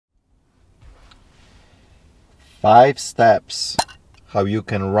5 steps how you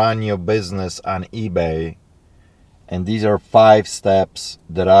can run your business on eBay, and these are 5 steps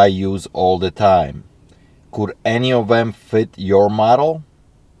that I use all the time. Could any of them fit your model?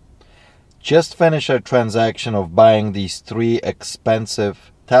 Just finished a transaction of buying these 3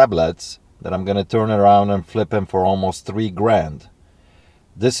 expensive tablets that I'm gonna turn around and flip them for almost 3 grand.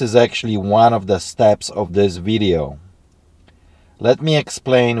 This is actually one of the steps of this video. Let me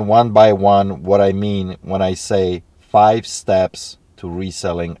explain one by one what I mean when I say 5 steps to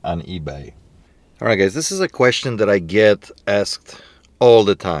reselling on eBay. Alright guys, this is a question that I get asked all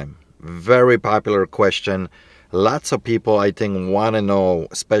the time. Very popular question. Lots of people, I think, want to know,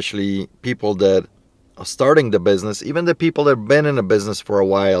 especially people that are starting the business, even the people that have been in the business for a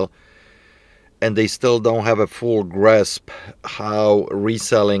while, and they still don't have a full grasp how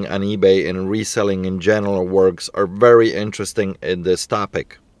reselling on eBay and reselling in general works, are very interesting in this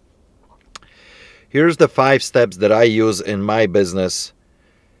topic. Here's the 5 steps that I use in my business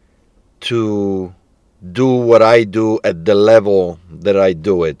to do what I do at the level that I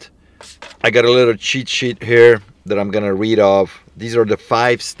do it. I got a little cheat sheet here that I'm gonna read off. These are the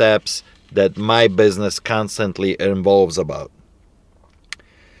 5 steps that my business constantly involves about.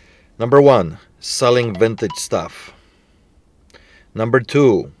 Number 1, selling vintage stuff. Number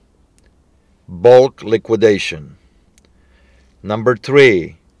 2, bulk liquidation. Number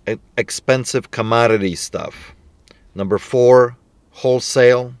 3, expensive commodity stuff. Number 4,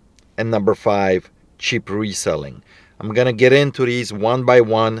 wholesale. And number 5, cheap reselling. I'm gonna get into these one by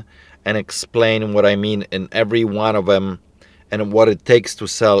one and explain what I mean in every one of them and what it takes to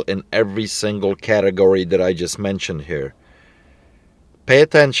sell in every single category that I just mentioned here. Pay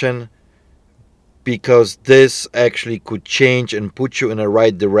attention, because this actually could change and put you in the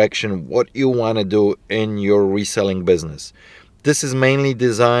right direction what you want to do in your reselling business. This is mainly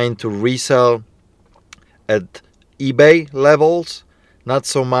designed to resell at eBay levels, not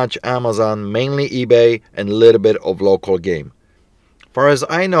so much Amazon, mainly eBay and a little bit of local game. Far as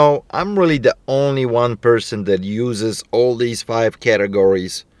I know, I'm really the only one person that uses all these 5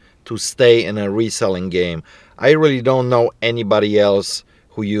 categories to stay in a reselling game. I really don't know anybody else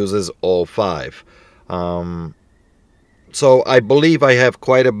who uses all 5. So I believe I have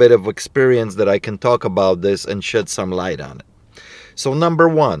quite a bit of experience that I can talk about this and shed some light on it. So number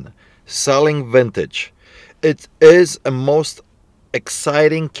 1, selling vintage. It is a most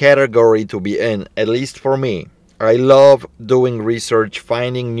exciting category to be in, at least for me. I love doing research,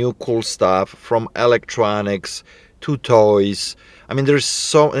 finding new cool stuff, from electronics to toys. I mean, there's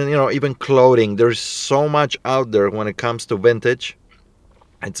so, even clothing. There's so much out there when it comes to vintage.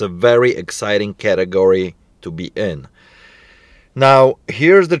 It's a very exciting category to be in. Now,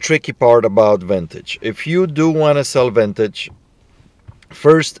 here's the tricky part about vintage. If you do want to sell vintage,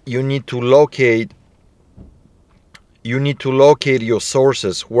 first you need to locate your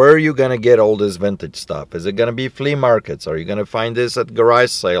sources. Where are you going to get all this vintage stuff? Is it going to be flea markets? Are you going to find this at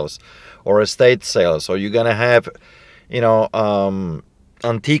garage sales or estate sales? Are you going to have,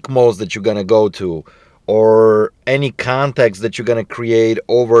 antique malls that you're going to go to, or any contacts that you're going to create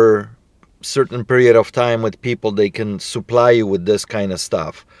over a certain period of time with people they can supply you with this kind of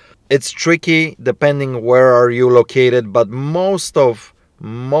stuff? It's tricky depending where are you located, but most of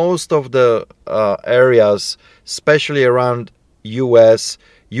the areas, especially around US,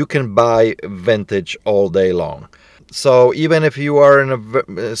 you can buy vintage all day long. So even if you are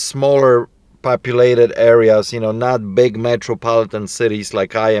in a smaller populated areas, not big metropolitan cities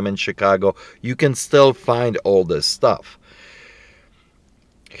like I am in Chicago, you can still find all this stuff.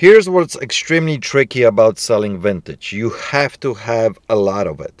 Here's what's extremely tricky about selling vintage. You have to have a lot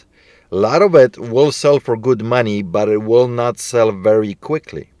of it. A lot of it will sell for good money, but it will not sell very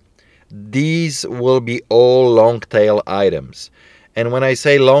quickly. These will be all long tail items. And when I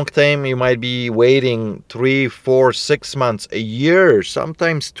say long tail, you might be waiting 3, 4, 6 months, a year,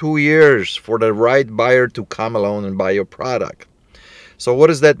 sometimes 2 years for the right buyer to come along and buy your product. So what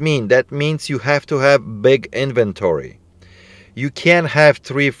does that mean? That means you have to have big inventory. You can't have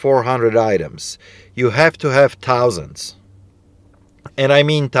 300-400 items. You have to have thousands. And I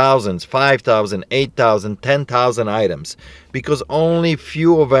mean thousands, 5,000, 8,000, 10,000 items, because only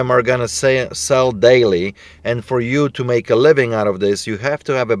few of them are going to sell daily. And for you to make a living out of this, you have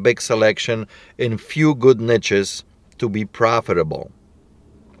to have a big selection in few good niches to be profitable.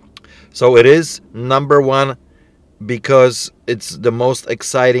 So it is number 1 because it's the most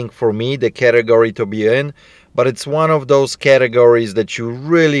exciting for me, the category to be in. But it's one of those categories that you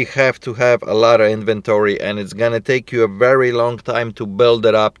really have to have a lot of inventory, and it's going to take you a very long time to build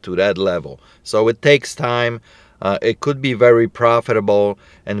it up to that level. So it takes time. It could be very profitable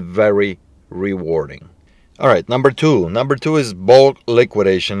and very rewarding. All right, number two is bulk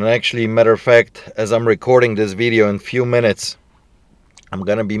liquidation. And actually, matter of fact, as I'm recording this video in a few minutes, I'm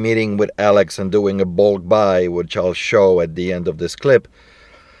gonna be meeting with Alex and doing a bulk buy, which I'll show at the end of this clip.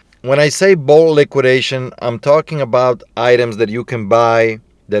 When I say bulk liquidation, I'm talking about items that you can buy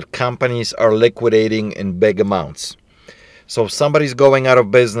that companies are liquidating in big amounts. So if somebody's going out of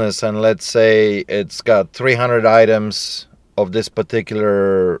business and let's say it's got 300 items of this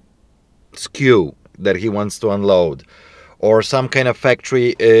particular SKU that he wants to unload, or some kind of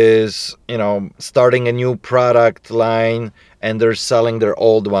factory is, starting a new product line and they're selling their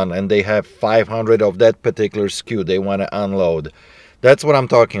old one and they have 500 of that particular SKU they want to unload. That's what I'm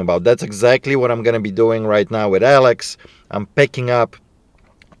talking about. That's exactly what I'm going to be doing right now with Alex. I'm picking up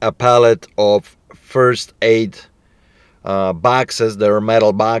a pallet of first aid boxes. There are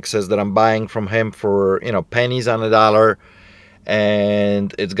metal boxes that I'm buying from him for pennies on a dollar,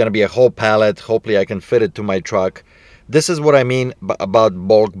 and it's going to be a whole pallet. Hopefully I can fit it to my truck. This is what I mean about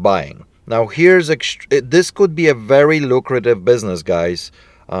bulk buying. Now this could be a very lucrative business, guys.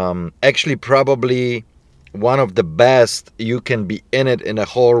 Actually, probably one of the best you can be in it in a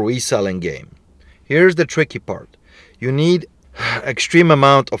whole reselling game. Here's the tricky part. You need extreme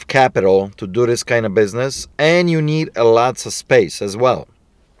amount of capital to do this kind of business, and you need a lots of space as well.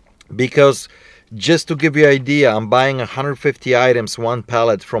 Because just to give you an idea, I'm buying 150 items, one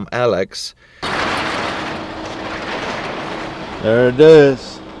pallet from Alex. There it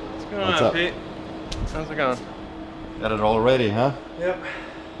is. What's going on, Pete? How's it going? Got it all ready, huh? Yep.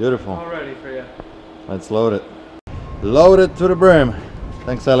 Beautiful. All ready for you. Let's load it. Load it to the brim.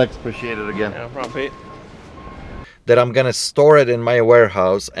 Thanks, Alex. Appreciate it again. Yeah, no problem, Pete. That I'm gonna store it in my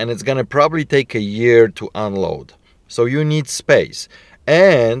warehouse, and it's gonna probably take a year to unload. So you need space.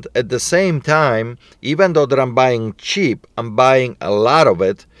 And at the same time, even though that I'm buying cheap, I'm buying a lot of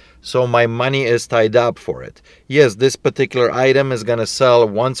it, so my money is tied up for it. Yes, this particular item is gonna sell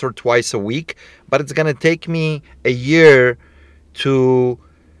once or twice a week, but it's gonna take me a year to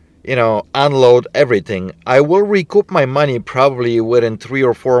unload everything. I will recoup my money probably within 3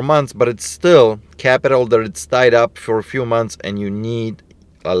 or 4 months, but it's still capital that it's tied up for a few months, and you need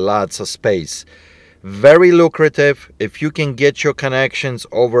a lots of space. Very lucrative. If you can get your connections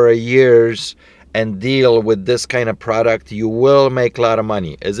over a years and deal with this kind of product, you will make a lot of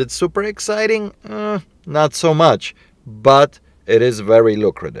money. Is it super exciting? Not so much, but it is very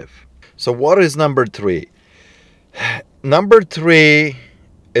lucrative. So what is number three? Number three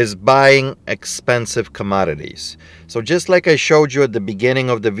is buying expensive commodities. So just like I showed you at the beginning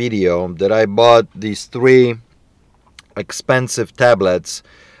of the video that I bought these 3 expensive tablets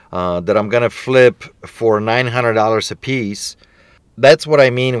that I'm gonna flip for $900 a piece. That's what I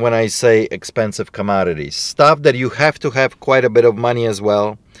mean when I say expensive commodities. Stuff that you have to have quite a bit of money as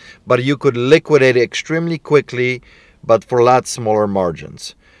well, but you could liquidate extremely quickly, but for lots smaller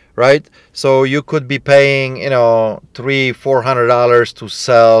margins. Right? So you could be paying, $300-400 to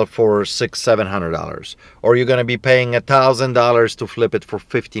sell for $600-700, or you're going to be paying $1,000 to flip it for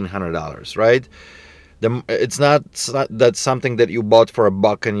 $1,500, right? It's not that something that you bought for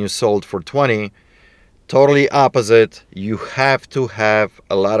 $1 and you sold for 20. Totally opposite. You have to have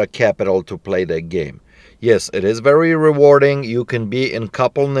a lot of capital to play that game. Yes, it is very rewarding. You can be in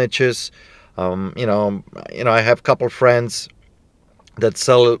couple niches. I have a couple friends that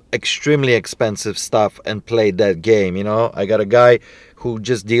sell extremely expensive stuff and play that game. I got a guy who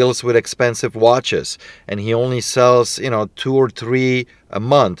just deals with expensive watches, and he only sells 2 or 3 a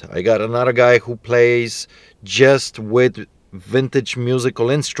month. I got another guy who plays just with vintage musical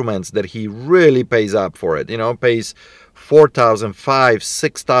instruments that he really pays up for it. Pays $4,000, $5,000,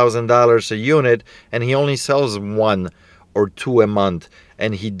 $6,000 a unit, and he only sells 1 or 2 a month,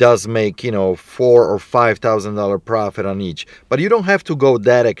 and he does make $4,000 or $5,000 profit on each. But you don't have to go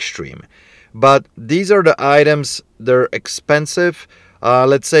that extreme. But these are the items. They're expensive.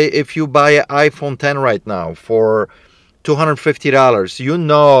 Let's say if you buy an iPhone 10 right now for $250, you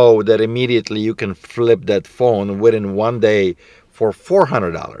know that immediately you can flip that phone within 1 day for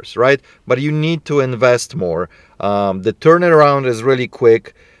 $400, right? But you need to invest more. The turnaround is really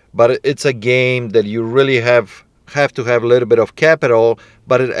quick, but it's a game that you really have to have a little bit of capital,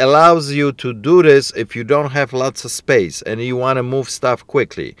 but it allows you to do this if you don't have lots of space and you want to move stuff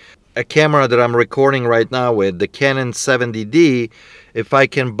quickly. A camera that I'm recording right now with, the Canon 70D, if I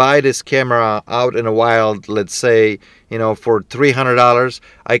can buy this camera out in the wild, let's say, for $300,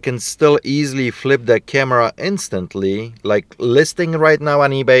 I can still easily flip that camera instantly, like listing right now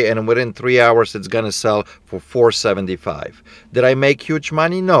on eBay, and within 3 hours it's gonna sell for $475. Did I make huge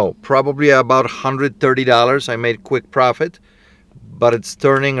money? No, probably about $130 I made quick profit, but it's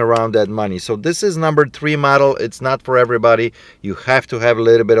turning around that money. So this is number 3 model. It's not for everybody. You have to have a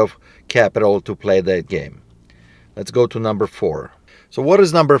little bit of capital to play that game. Let's go to number 4. So what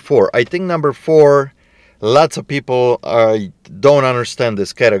is number 4? I think number 4, lots of people don't understand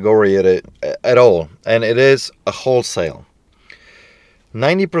this category at all, and it is a wholesale.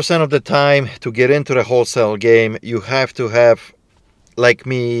 90% of the time, to get into the wholesale game, you have to have, like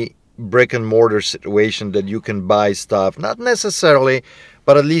me, brick and mortar situation that you can buy stuff. Not necessarily,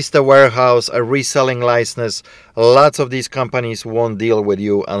 but at least a warehouse, a reselling license. Lots of these companies won't deal with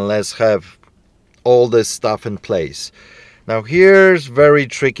you unless have all this stuff in place. Now here's very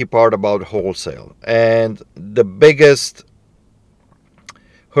tricky part about wholesale, and the biggest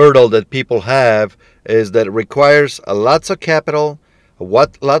hurdle that people have is that it requires lots of capital,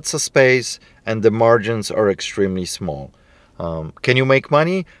 lots of space, and the margins are extremely small. Can you make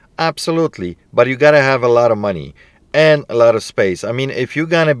money? Absolutely, but you gotta have a lot of money and a lot of space. I mean, if you're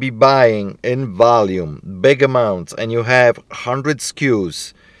gonna be buying in volume, big amounts, and you have 100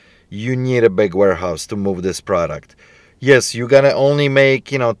 SKUs, you need a big warehouse to move this product. Yes, you're gonna only make,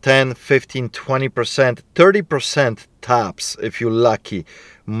 10, 15, 20%, 30% tops if you're lucky.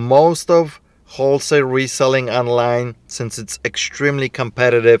 Most of wholesale reselling online, since it's extremely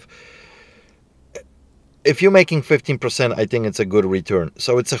competitive, if you're making 15%, I think it's a good return.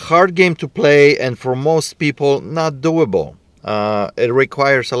 So it's a hard game to play, and for most people, not doable. It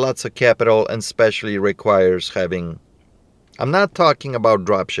requires lots of capital, and especially requires having... I'm not talking about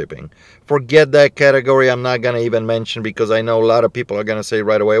drop shipping. Forget that category. I'm not going to even mention, because I know a lot of people are going to say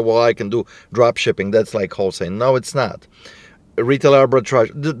right away, well, I can do drop shipping. That's like wholesale. No, it's not. Retail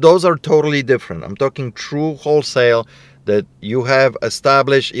arbitrage, those are totally different. I'm talking true wholesale that you have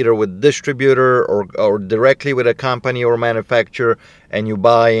established either with distributor or directly with a company or manufacturer, and you're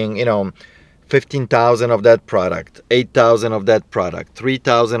buying, 15,000 of that product, 8,000 of that product,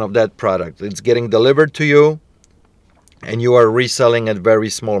 3,000 of that product. It's getting delivered to you, and you are reselling at very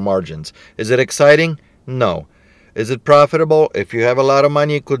small margins. Is it exciting? No. Is it profitable? If you have a lot of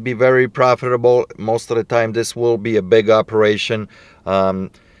money, it could be very profitable. Most of the time, this will be a big operation.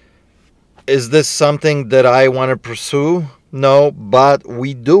 Is this something that I want to pursue? No, but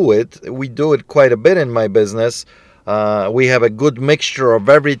we do it. We do it quite a bit in my business. We have a good mixture of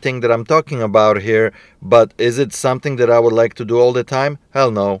everything that I'm talking about here, but is it something that I would like to do all the time?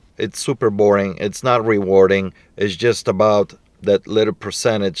 Hell no. It's super boring. It's not rewarding. It's just about that little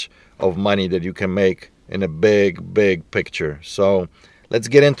percentage of money that you can make in a big picture. So let's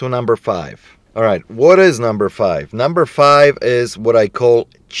get into number 5. All right, what is number 5? Number 5 is what I call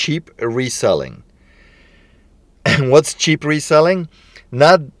cheap reselling. What's cheap reselling?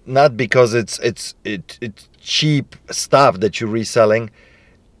 Not because it's cheap stuff that you're reselling.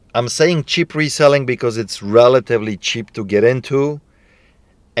 I'm saying cheap reselling because it's relatively cheap to get into,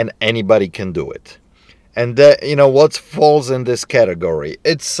 and anybody can do it. And what falls in this category?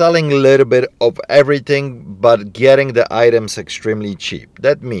 It's selling a little bit of everything, but getting the items extremely cheap.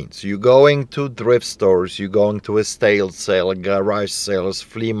 That means you're going to thrift stores, you're going to estate sale, garage sales,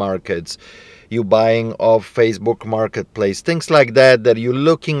 flea markets, you're buying off Facebook Marketplace, things like that you're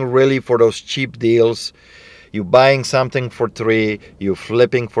looking really for those cheap deals. You're buying something for $3, you're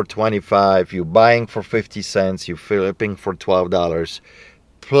flipping for $25, you're buying for 50 cents, you're flipping for $12.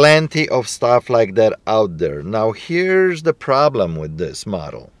 Plenty of stuff like that out there. Now here's the problem with this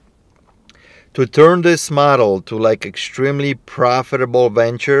model. To turn this model to like extremely profitable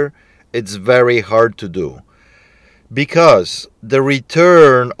venture, it's very hard to do, because the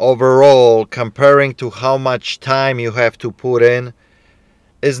return overall, comparing to how much time you have to put in,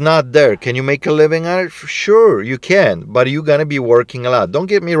 is not there. Can you make a living on it? Sure, you can, but you're gonna be working a lot. Don't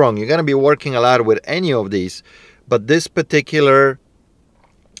get me wrong, you're gonna be working a lot with any of these, but this particular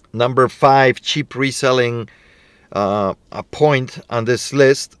number 5 cheap reselling a point on this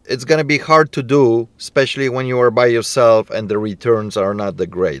list, it's going to be hard to do, especially when you are by yourself and the returns are not the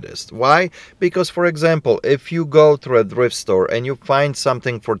greatest. Why? Because, for example, if you go to a thrift store and you find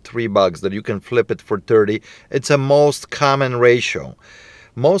something for $3 that you can flip it for 30, it's a most common ratio.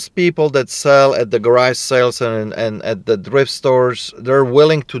 Most people that sell at the garage sales and at the thrift stores, they're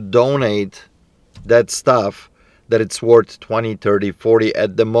willing to donate that stuff that it's worth 20, 30, 40,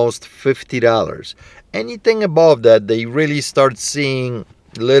 at the most $50. Anything above that, they really start seeing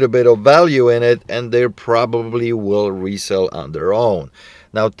a little bit of value in it, and they probably will resell on their own.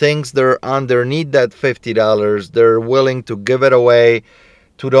 Now, things that are underneath that $50, they're willing to give it away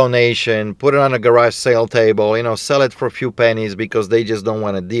to donation, put it on a garage sale table, sell it for a few pennies because they just don't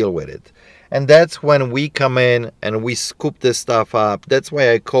want to deal with it. And that's when we come in and we scoop this stuff up. That's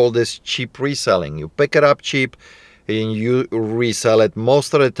why I call this cheap reselling. You pick it up cheap. and you resell it.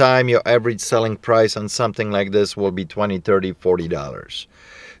 Most of the time your average selling price on something like this will be $20, $30, $40.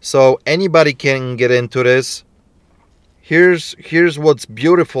 So anybody can get into this. Here's what's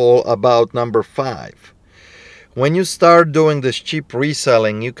beautiful about number 5. When you start doing this cheap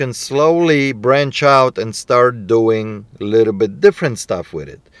reselling, you can slowly branch out and start doing a little bit different stuff with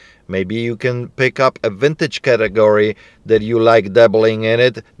it. Maybe you can pick up a vintage category that you like dabbling in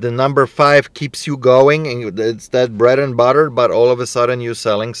it. The number 5 keeps you going, and it's that bread and butter, but all of a sudden you're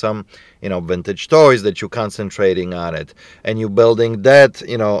selling some, vintage toys that you're concentrating on it. And you're building that,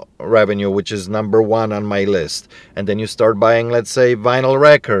 revenue, which is number 1 on my list. And then you start buying, let's say, vinyl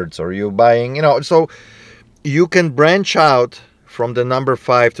records, or you're buying, so you can branch out from the number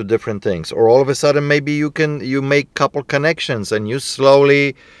 5 to different things. Or all of a sudden maybe you make couple connections and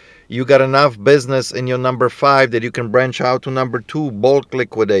you got enough business in your number 5 that you can branch out to number 2, bulk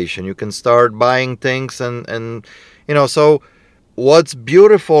liquidation. You can start buying things and so what's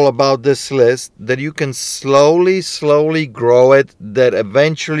beautiful about this list, that you can slowly grow it, that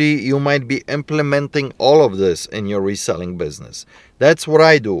eventually you might be implementing all of this in your reselling business. That's what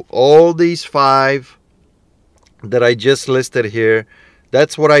I do. All these 5 that I just listed here,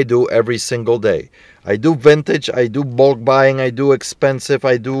 that's what I do every single day. I do vintage, I do bulk buying, I do expensive,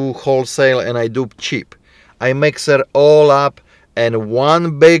 I do wholesale, and I do cheap. I mix it all up, and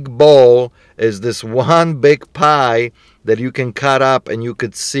one big bowl is this one big pie that you can cut up and you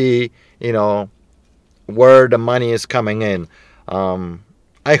could see, where the money is coming in.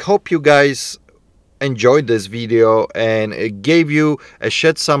 I hope you guys enjoyed this video, and it gave you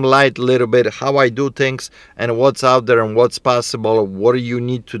shed some light a little bit how I do things and what's out there and what's possible, what do you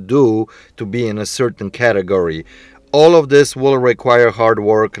need to do to be in a certain category. All of this will require hard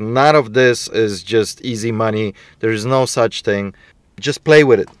work. None of this is just easy money. There is no such thing. Just play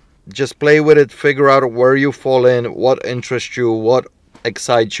with it. Just play with it. Figure out where you fall in, what interests you, what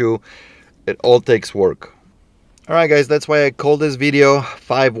excites you. It all takes work. Alright guys, that's why I call this video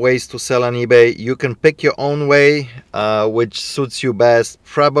 5 ways to sell on eBay. You can pick your own way, which suits you best.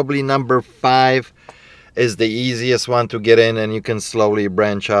 Probably number 5 is the easiest one to get in, and you can slowly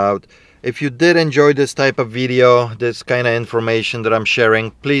branch out. If you did enjoy this type of video, this kind of information that I'm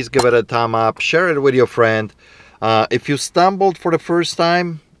sharing, please give it a thumb up, share it with your friend. If you stumbled for the first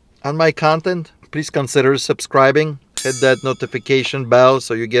time on my content, please consider subscribing. Hit that notification bell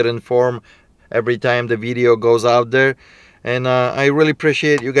so you get informed every time the video goes out there. And I really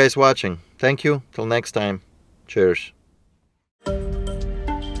appreciate you guys watching. Thank you. Till next time. Cheers.